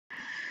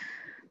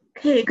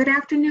Okay, good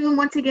afternoon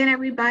once again,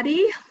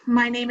 everybody.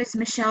 My name is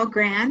Michele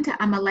Grand.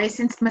 I'm a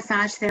licensed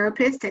massage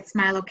therapist at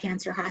Smilo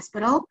Cancer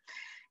Hospital,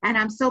 and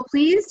I'm so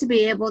pleased to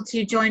be able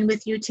to join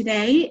with you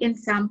today in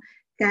some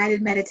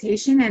guided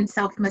meditation and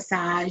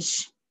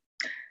self-massage.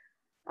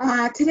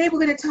 Today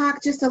we're going to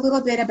talk just a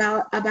little bit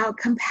about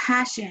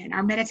compassion.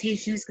 Our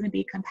meditation is going to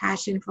be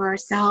compassion for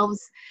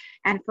ourselves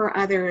and for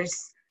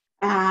others.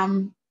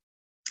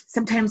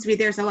 Sometimes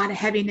there's a lot of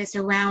heaviness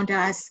around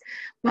us,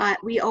 but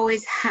we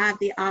always have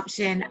the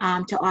option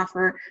to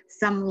offer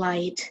some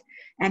light.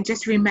 And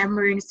just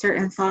remembering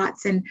certain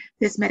thoughts in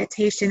this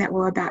meditation that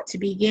we're about to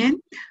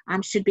begin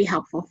should be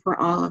helpful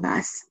for all of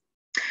us.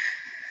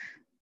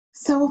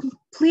 So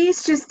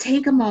please just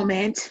take a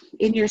moment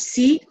in your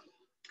seat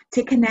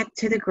to connect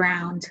to the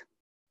ground.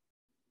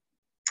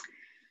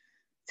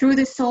 Through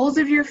the soles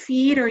of your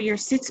feet or your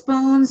sits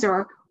bones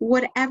or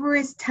whatever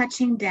is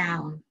touching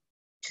down.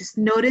 Just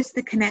notice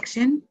the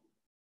connection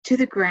to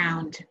the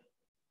ground.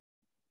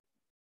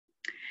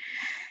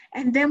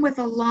 And then with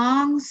a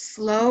long,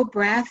 slow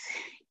breath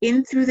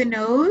in through the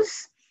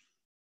nose,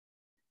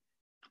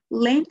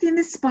 lengthen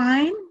the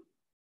spine,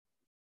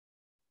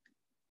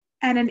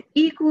 and an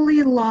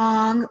equally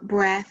long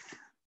breath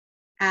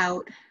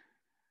out,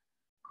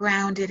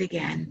 grounded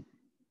again.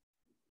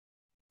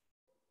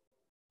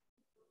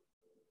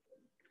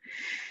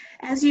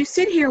 As you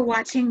sit here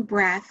watching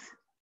breath,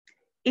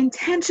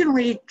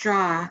 intentionally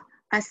draw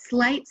a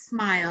slight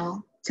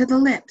smile to the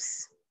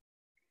lips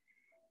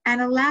and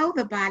allow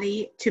the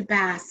body to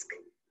bask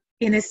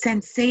in a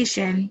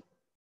sensation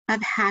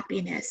of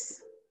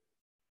happiness.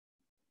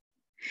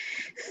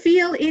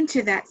 Feel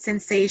into that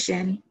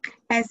sensation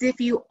as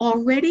if you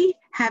already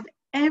have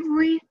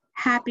every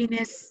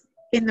happiness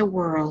in the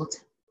world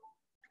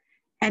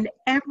and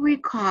every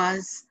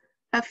cause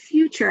of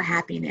future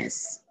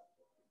happiness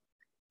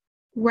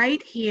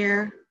right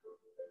here,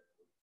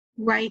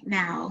 right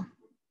now.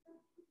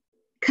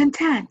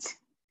 Content,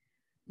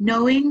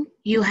 knowing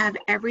you have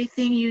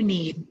everything you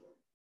need.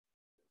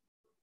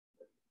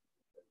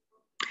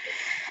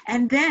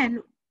 And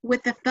then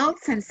with the felt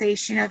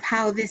sensation of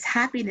how this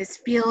happiness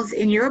feels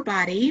in your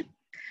body,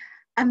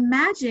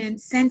 imagine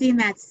sending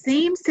that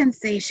same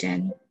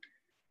sensation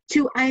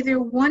to either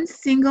one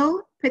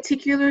single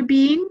particular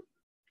being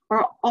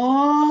or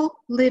all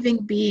living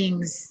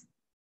beings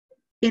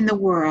in the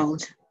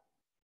world.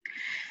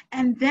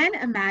 And then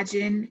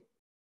imagine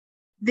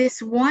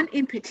this one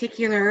in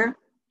particular,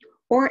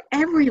 or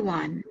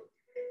everyone,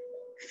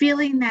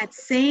 feeling that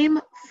same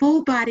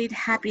full-bodied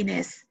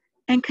happiness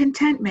and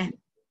contentment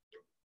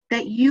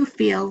that you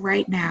feel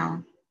right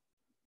now.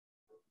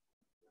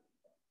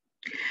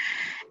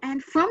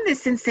 And from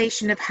this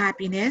sensation of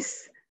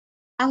happiness,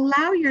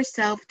 allow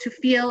yourself to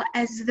feel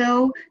as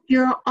though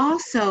you're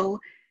also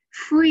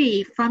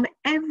free from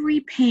every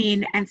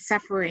pain and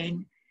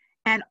suffering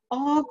and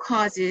all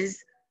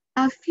causes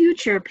of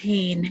future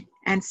pain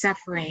and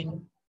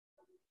suffering.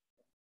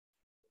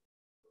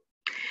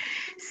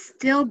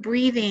 Still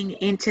breathing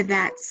into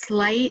that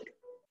slight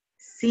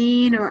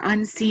seen or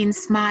unseen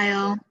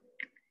smile,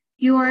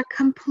 you are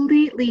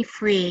completely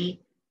free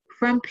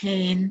from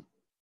pain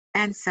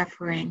and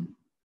suffering.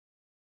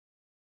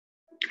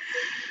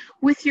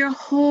 With your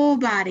whole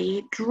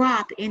body,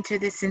 drop into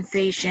the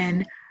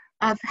sensation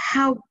of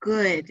how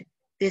good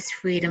this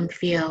freedom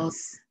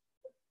feels.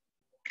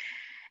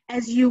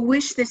 As you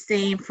wish the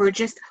same for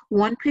just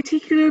one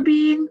particular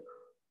being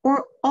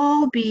or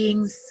all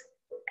beings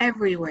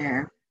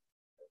everywhere.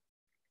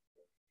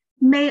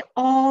 May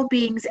all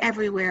beings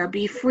everywhere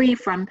be free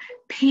from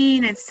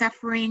pain and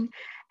suffering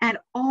and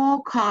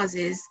all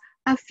causes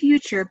of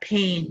future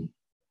pain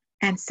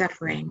and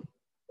suffering.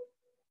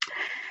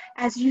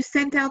 As you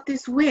send out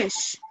this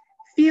wish,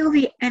 feel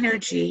the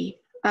energy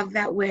of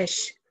that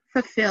wish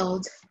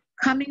fulfilled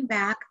coming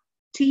back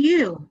to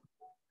you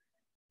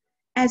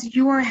as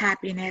your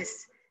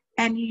happiness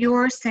and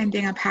your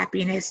sending of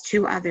happiness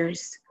to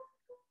others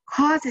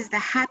causes the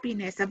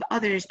happiness of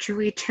others to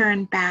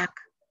return back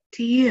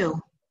to you.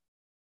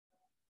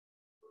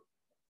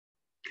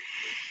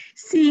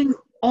 Seeing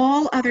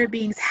all other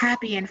beings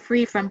happy and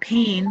free from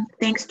pain,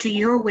 thanks to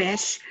your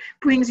wish,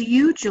 brings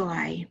you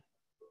joy.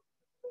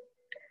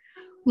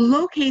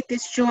 Locate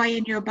this joy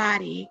in your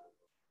body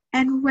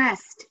and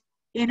rest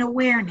in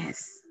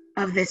awareness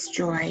of this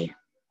joy.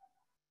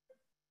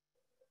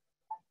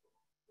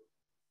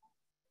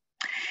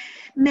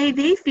 May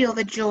they feel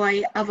the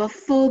joy of a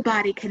full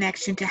body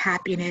connection to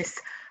happiness,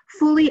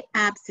 fully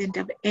absent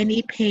of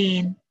any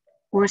pain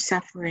or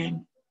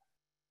suffering.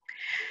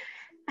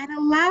 And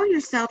allow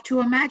yourself to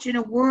imagine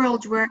a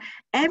world where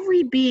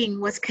every being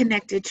was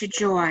connected to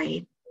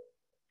joy.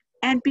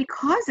 And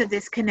because of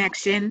this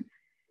connection,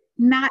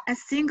 not a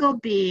single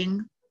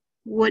being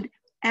would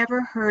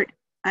ever hurt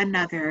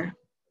another.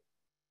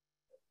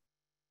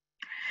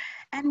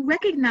 And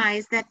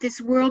recognize that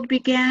this world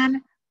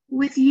began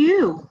with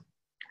you,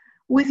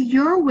 with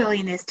your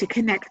willingness to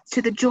connect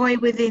to the joy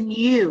within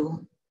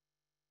you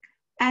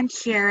and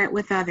share it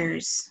with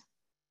others.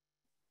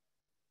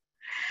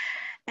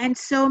 And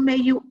so may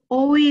you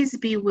always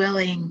be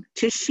willing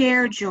to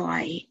share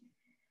joy,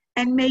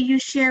 and may you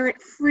share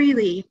it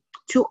freely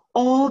to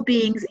all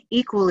beings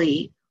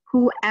equally,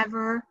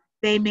 whoever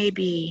they may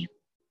be.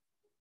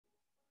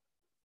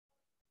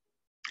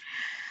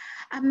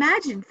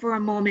 Imagine for a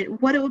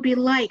moment what it would be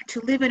like to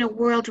live in a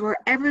world where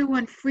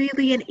everyone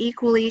freely and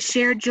equally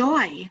shared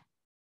joy.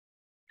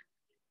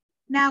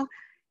 Now,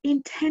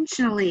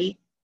 intentionally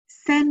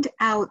send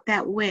out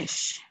that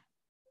wish.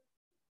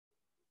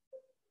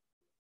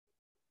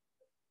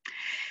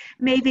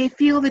 May they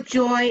feel the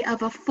joy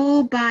of a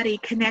full body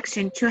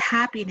connection to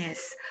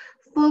happiness,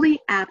 fully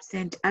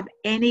absent of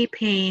any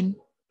pain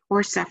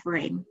or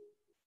suffering.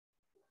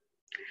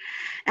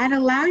 And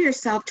allow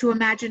yourself to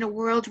imagine a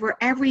world where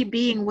every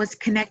being was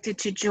connected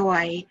to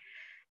joy.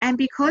 And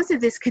because of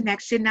this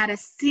connection, not a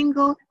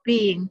single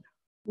being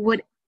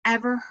would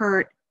ever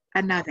hurt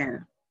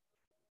another.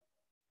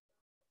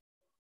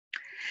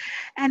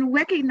 And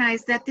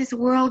recognize that this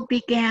world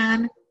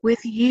began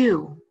with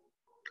you,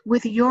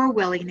 with your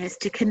willingness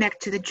to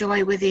connect to the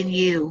joy within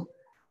you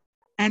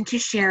and to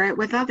share it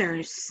with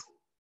others.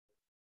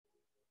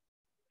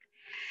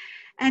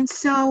 And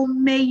so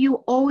may you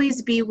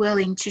always be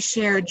willing to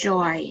share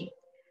joy,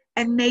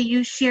 and may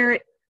you share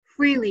it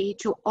freely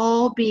to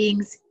all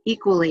beings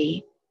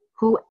equally,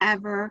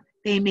 whoever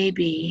they may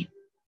be.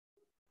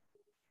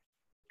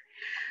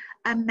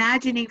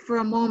 Imagining for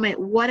a moment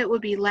what it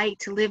would be like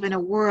to live in a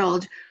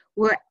world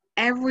where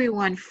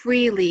everyone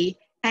freely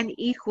and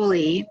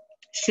equally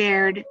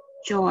shared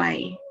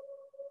joy.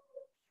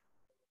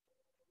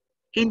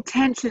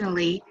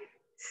 Intentionally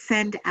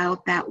send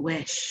out that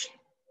wish.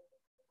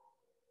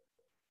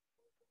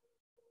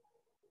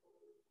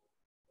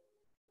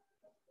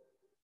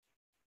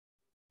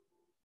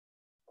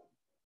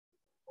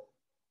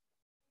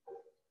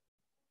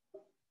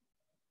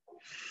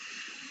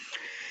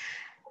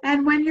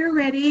 And when you're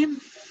ready,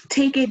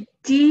 take a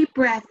deep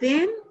breath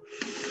in,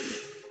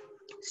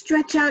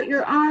 stretch out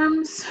your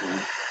arms,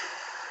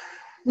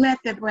 let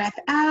the breath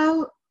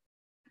out,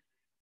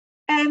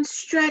 and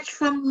stretch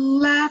from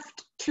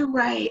left to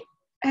right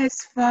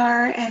as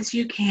far as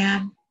you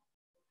can.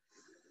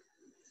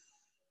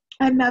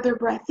 Another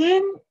breath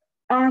in,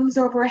 arms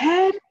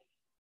overhead,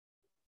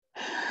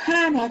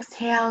 and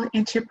exhale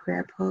into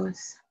prayer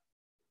pose.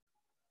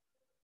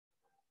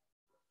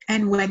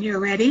 And when you're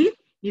ready,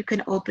 you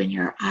can open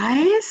your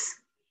eyes.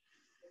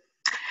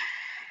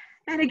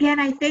 And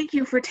again, I thank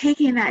you for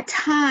taking that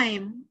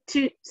time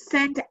to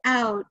send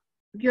out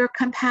your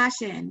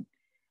compassion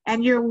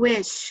and your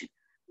wish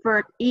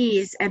for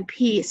ease and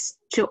peace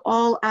to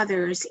all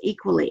others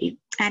equally.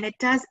 And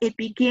it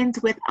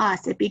begins with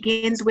us. It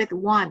begins with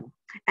one.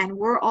 And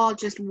we're all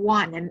just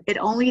one. And it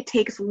only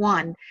takes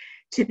one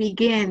to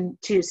begin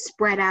to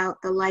spread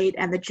out the light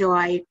and the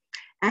joy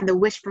and the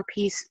wish for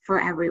peace for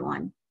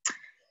everyone.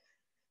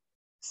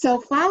 So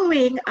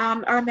following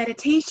our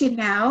meditation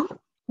now,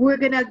 we're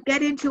going to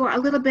get into a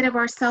little bit of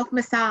our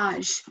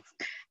self-massage.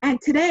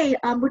 And today,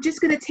 we're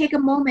just going to take a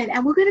moment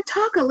and we're going to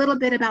talk a little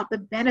bit about the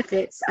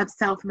benefits of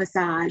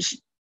self-massage.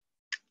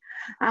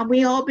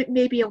 We all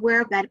may be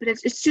aware of that, but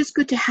it's just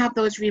good to have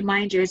those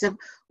reminders of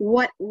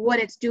what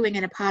it's doing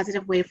in a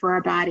positive way for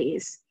our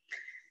bodies.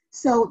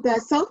 So the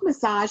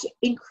self-massage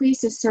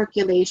increases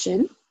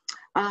circulation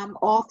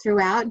all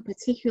throughout, and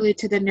particularly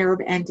to the nerve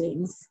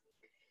endings.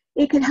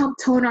 It can help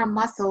tone our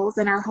muscles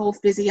and our whole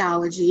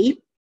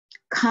physiology,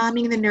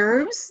 calming the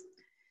nerves,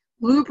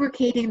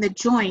 lubricating the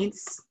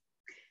joints.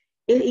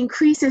 It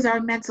increases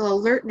our mental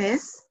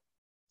alertness.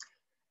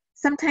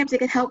 Sometimes it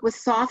can help with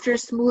softer,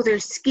 smoother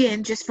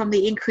skin just from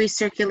the increased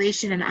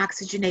circulation and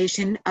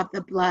oxygenation of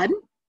the blood.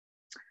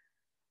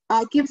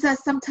 Gives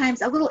us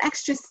sometimes a little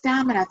extra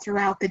stamina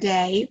throughout the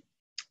day,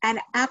 and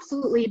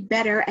absolutely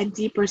better and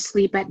deeper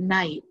sleep at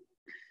night.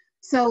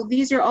 So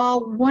these are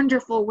all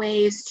wonderful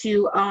ways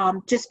to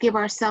just give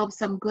ourselves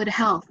some good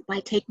health by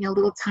taking a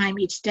little time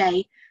each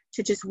day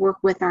to just work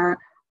with our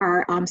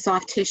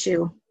soft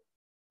tissue.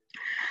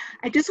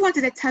 I just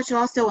wanted to touch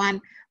also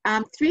on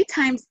three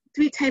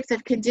types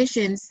of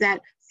conditions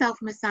that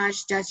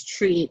self-massage does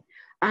treat.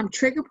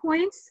 Trigger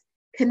points,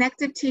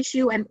 connective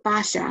tissue, and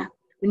fascia.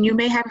 And you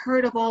may have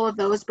heard of all of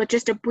those, but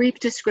just a brief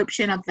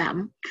description of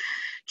them.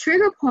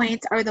 Trigger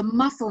points are the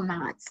muscle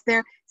knots.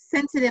 They're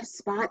sensitive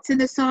spots in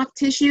the soft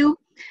tissue,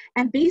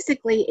 and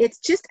basically it's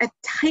just a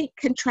tight,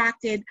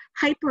 contracted,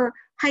 hyper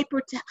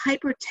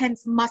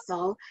tense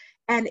muscle,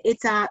 and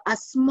it's a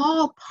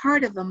small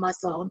part of the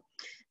muscle.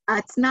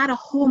 It's not a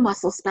whole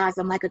muscle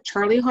spasm like a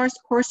Charlie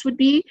horse would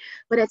be,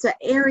 but it's an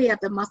area of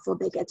the muscle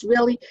that gets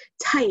really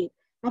tight,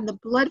 and the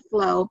blood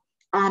flow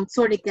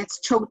sort of gets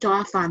choked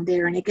off on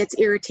there, and it gets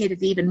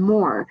irritated even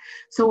more.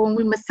 So when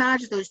we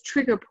massage those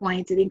trigger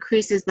points, it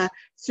increases the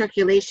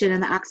circulation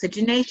and the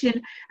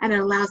oxygenation, and it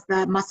allows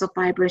the muscle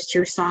fibers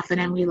to soften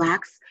and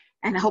relax,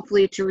 and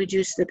hopefully to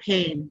reduce the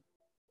pain.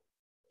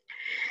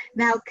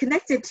 Now,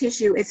 connective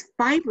tissue is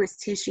fibrous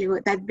tissue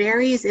that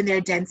varies in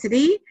their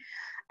density,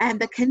 and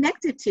the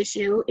connective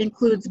tissue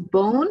includes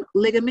bone,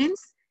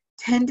 ligaments,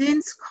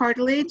 tendons,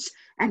 cartilage,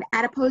 and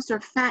adipose or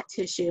fat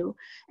tissue.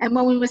 And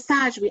when we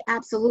massage, we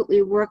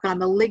absolutely work on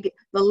the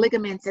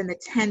ligaments and the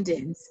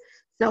tendons.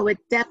 So it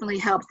definitely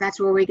helps. That's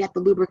where we get the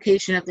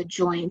lubrication of the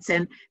joints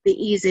and the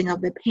easing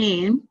of the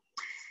pain.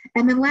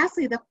 And then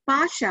lastly, the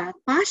fascia.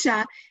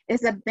 Fascia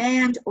is a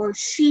band or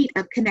sheet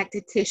of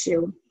connective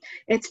tissue.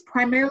 It's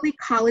primarily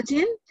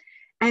collagen,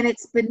 and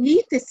it's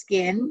beneath the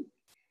skin,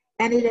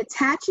 and it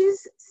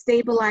attaches,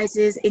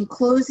 stabilizes,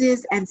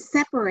 encloses, and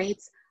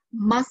separates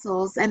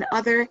muscles and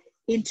other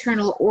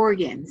internal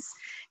organs.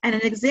 And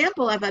an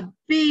example of a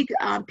big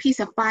piece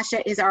of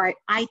fascia is our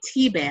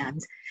IT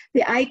band.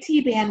 The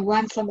IT band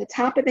runs from the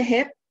top of the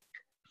hip.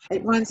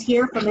 It runs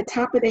here from the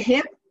top of the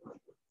hip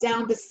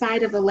down the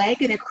side of the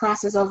leg, and it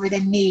crosses over the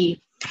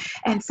knee.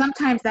 And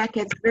sometimes that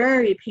gets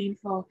very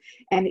painful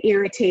and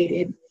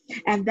irritated.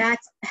 And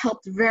that's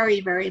helped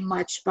very, very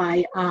much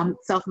by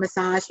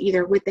self-massage,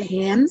 either with the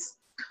hands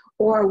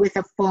or with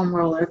a foam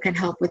roller can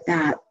help with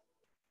that.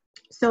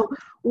 So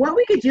what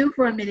we could do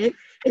for a minute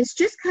is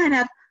just kind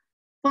of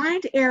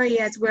find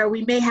areas where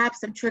we may have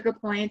some trigger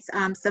points,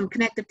 some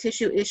connective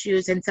tissue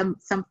issues, and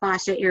some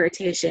fascia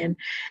irritation.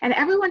 And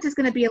everyone's is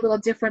going to be a little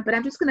different, but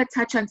I'm just going to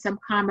touch on some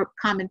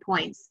common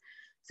points.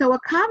 So a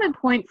common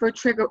point for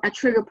a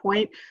trigger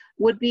point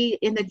would be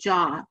in the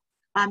jaw.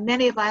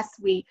 Many of us,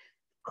 we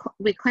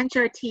clench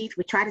our teeth,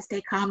 we try to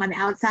stay calm on the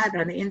outside,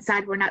 but on the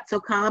inside we're not so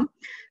calm.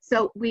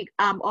 So we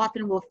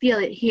often will feel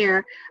it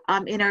here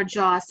in our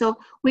jaw. So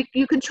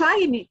you can try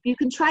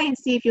and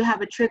see if you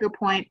have a trigger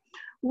point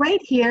right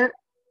here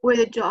where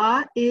the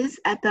jaw is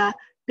at the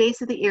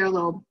base of the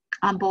earlobe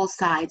on both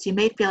sides. You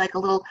may feel like a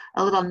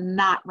little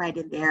knot right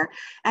in there.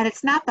 And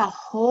it's not the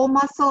whole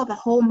muscle. The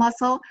whole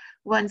muscle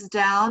runs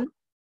down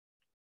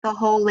the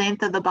whole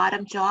length of the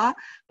bottom jaw,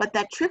 but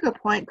that trigger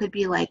point could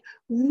be like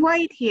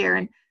right here.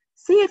 And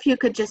see if you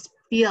could just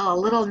feel a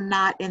little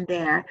knot in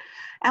there.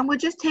 And we'll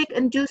just take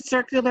and do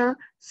circular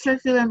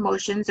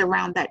motions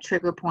around that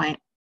trigger point.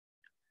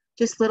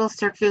 Just little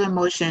circular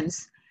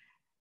motions.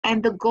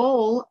 And the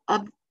goal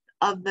of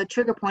the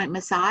trigger point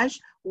massage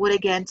would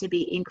again to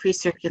be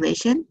increased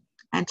circulation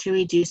and to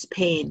reduce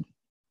pain.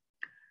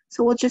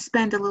 So we'll just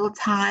spend a little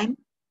time.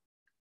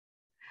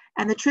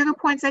 And the trigger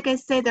points, like I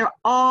say, they're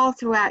all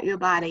throughout your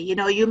body. You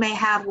know, you may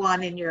have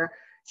one in your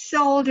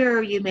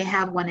shoulder, you may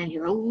have one in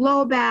your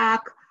low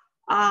back,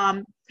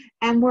 and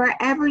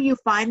wherever you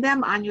find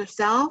them on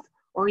yourself,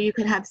 or you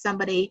can have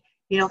somebody,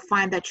 you know,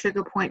 find that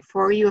trigger point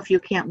for you if you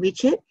can't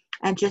reach it,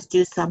 and just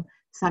do some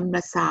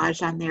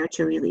massage on there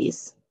to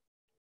release.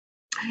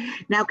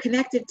 Now,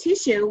 connective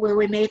tissue, where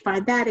we may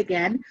find that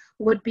again,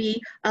 would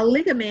be a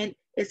ligament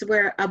is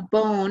where a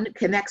bone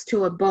connects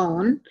to a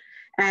bone,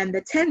 and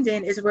the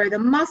tendon is where the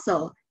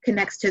muscle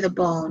connects to the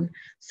bone.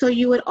 So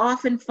you would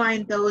often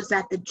find those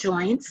at the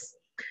joints,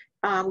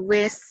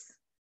 wrists,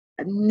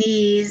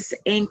 knees,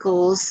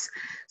 ankles.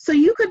 So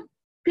you could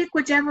pick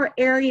whichever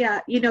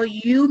area, you know,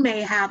 you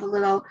may have a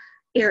little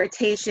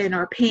irritation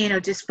or pain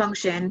or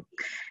dysfunction,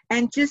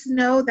 and just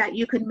know that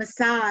you can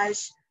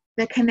massage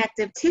the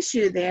connective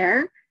tissue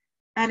there.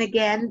 And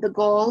again, the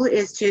goal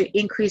is to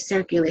increase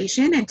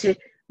circulation and to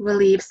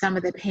relieve some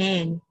of the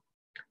pain.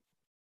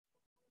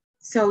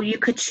 So you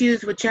could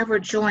choose whichever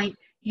joint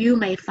you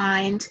may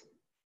find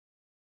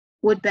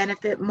would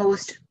benefit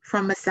most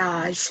from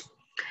massage.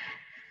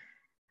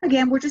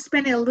 Again, we're just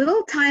spending a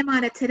little time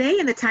on it today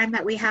in the time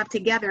that we have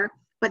together,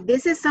 but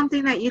this is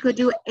something that you could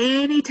do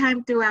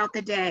anytime throughout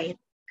the day.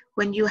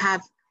 When you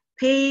have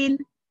pain,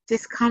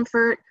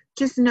 discomfort,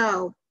 just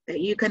know that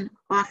you can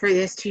offer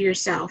this to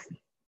yourself.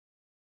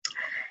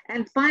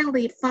 And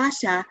finally,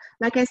 fascia,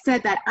 like I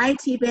said, that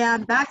IT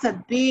band, that's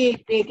a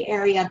big, big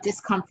area of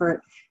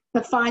discomfort.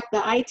 The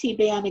IT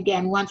band,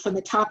 again, runs from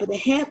the top of the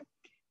hip,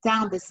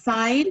 down the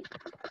side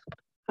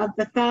of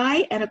the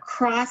thigh, and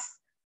across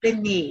the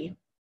knee.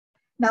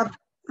 Now,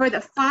 for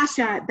the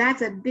fascia,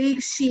 that's a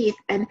big sheath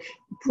and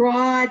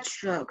broad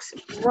strokes,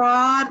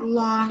 broad,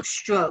 long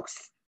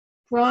strokes.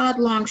 Broad,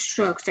 long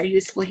strokes are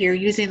useful here,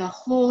 using the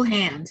whole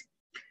hand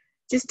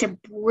just to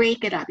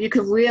break it up. You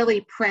could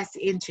really press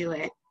into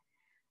it.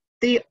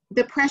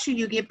 The pressure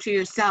you give to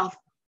yourself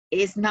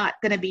is not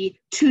going to be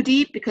too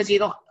deep because we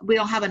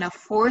don't have enough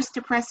force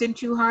to press in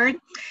too hard.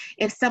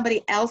 If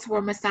somebody else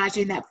were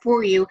massaging that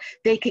for you,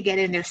 they could get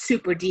in there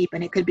super deep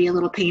and it could be a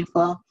little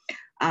painful.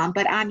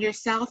 But on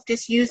yourself,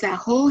 just use that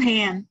whole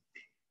hand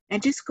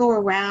and just go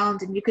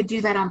around, and you could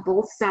do that on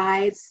both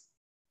sides,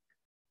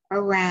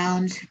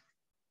 around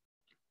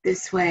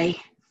this way.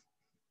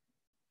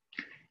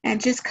 And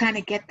just kind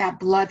of get that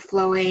blood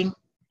flowing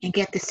and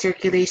get the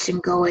circulation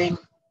going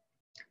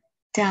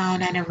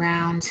down and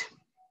around.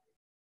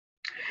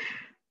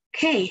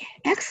 Okay,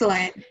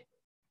 excellent.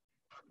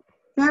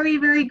 Very,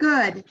 very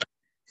good.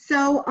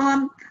 So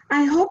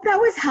I hope that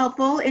was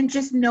helpful in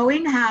just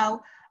knowing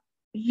how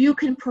you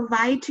can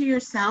provide to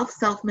yourself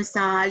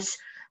self-massage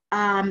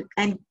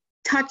and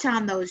touch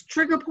on those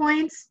trigger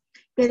points,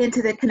 get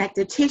into the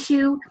connective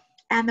tissue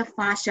and the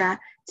fascia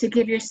to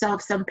give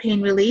yourself some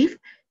pain relief,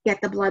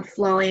 get the blood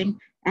flowing,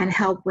 and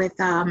help with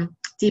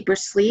deeper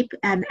sleep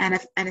and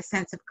a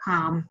sense of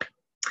calm.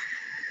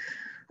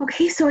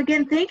 Okay, so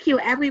again, thank you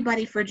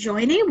everybody for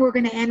joining. We're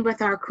going to end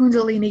with our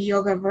Kundalini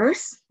Yoga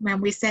verse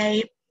when we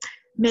say,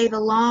 may the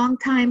long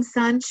time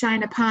sun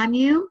shine upon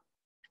you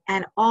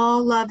and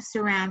all love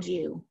surround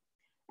you,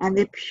 and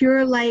the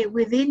pure light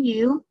within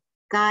you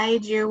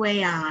guide your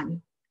way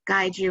on,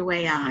 guide your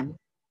way on.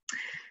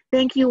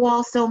 Thank you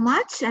all so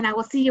much, and I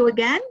will see you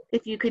again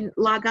if you can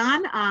log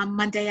on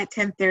Monday at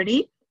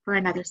 10:30 for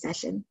another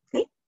session.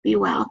 Okay, be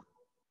well.